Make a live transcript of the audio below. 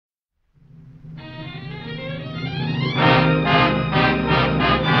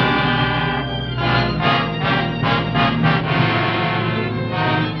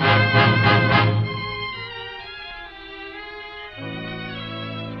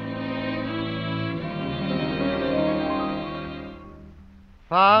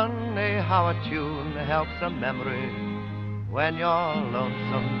Funny how a tune helps a memory when you're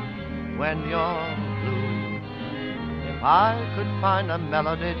lonesome, when you're blue. If I could find a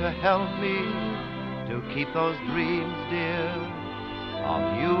melody to help me to keep those dreams, dear,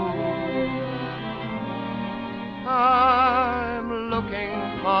 of you. I'm looking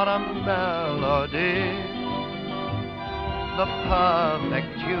for a melody, the perfect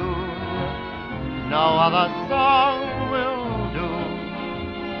tune, no other song will do.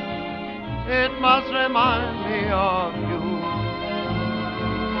 It must remind me of you.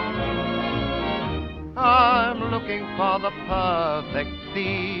 I'm looking for the perfect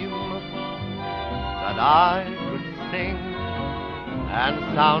theme that I could sing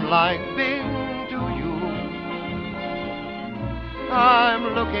and sound like Bing to you. I'm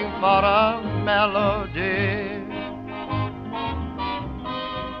looking for a melody.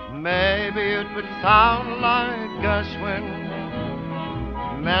 Maybe it would sound like Gershwin.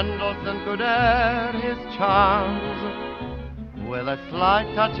 Mendelssohn could add his charms with a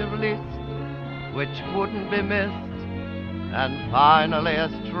slight touch of Liszt, which wouldn't be missed, and finally a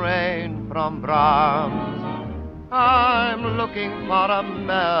strain from Brahms. I'm looking for a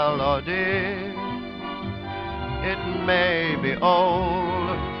melody. It may be old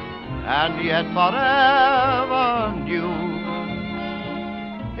and yet forever new.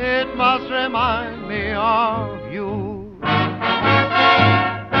 It must remind me of you.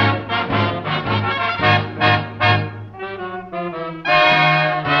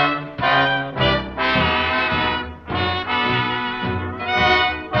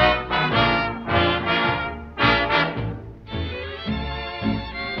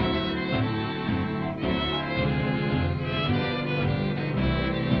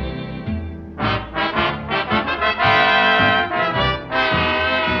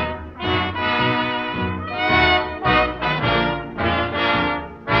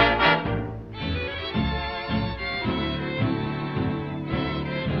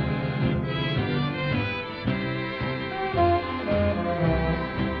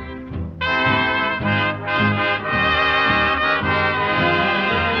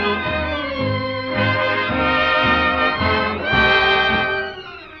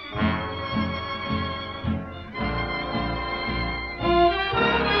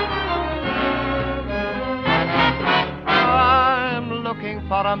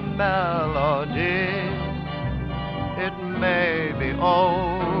 For a melody, it may be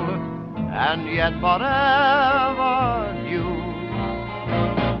old and yet forever new.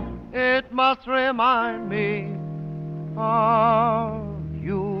 It must remind me of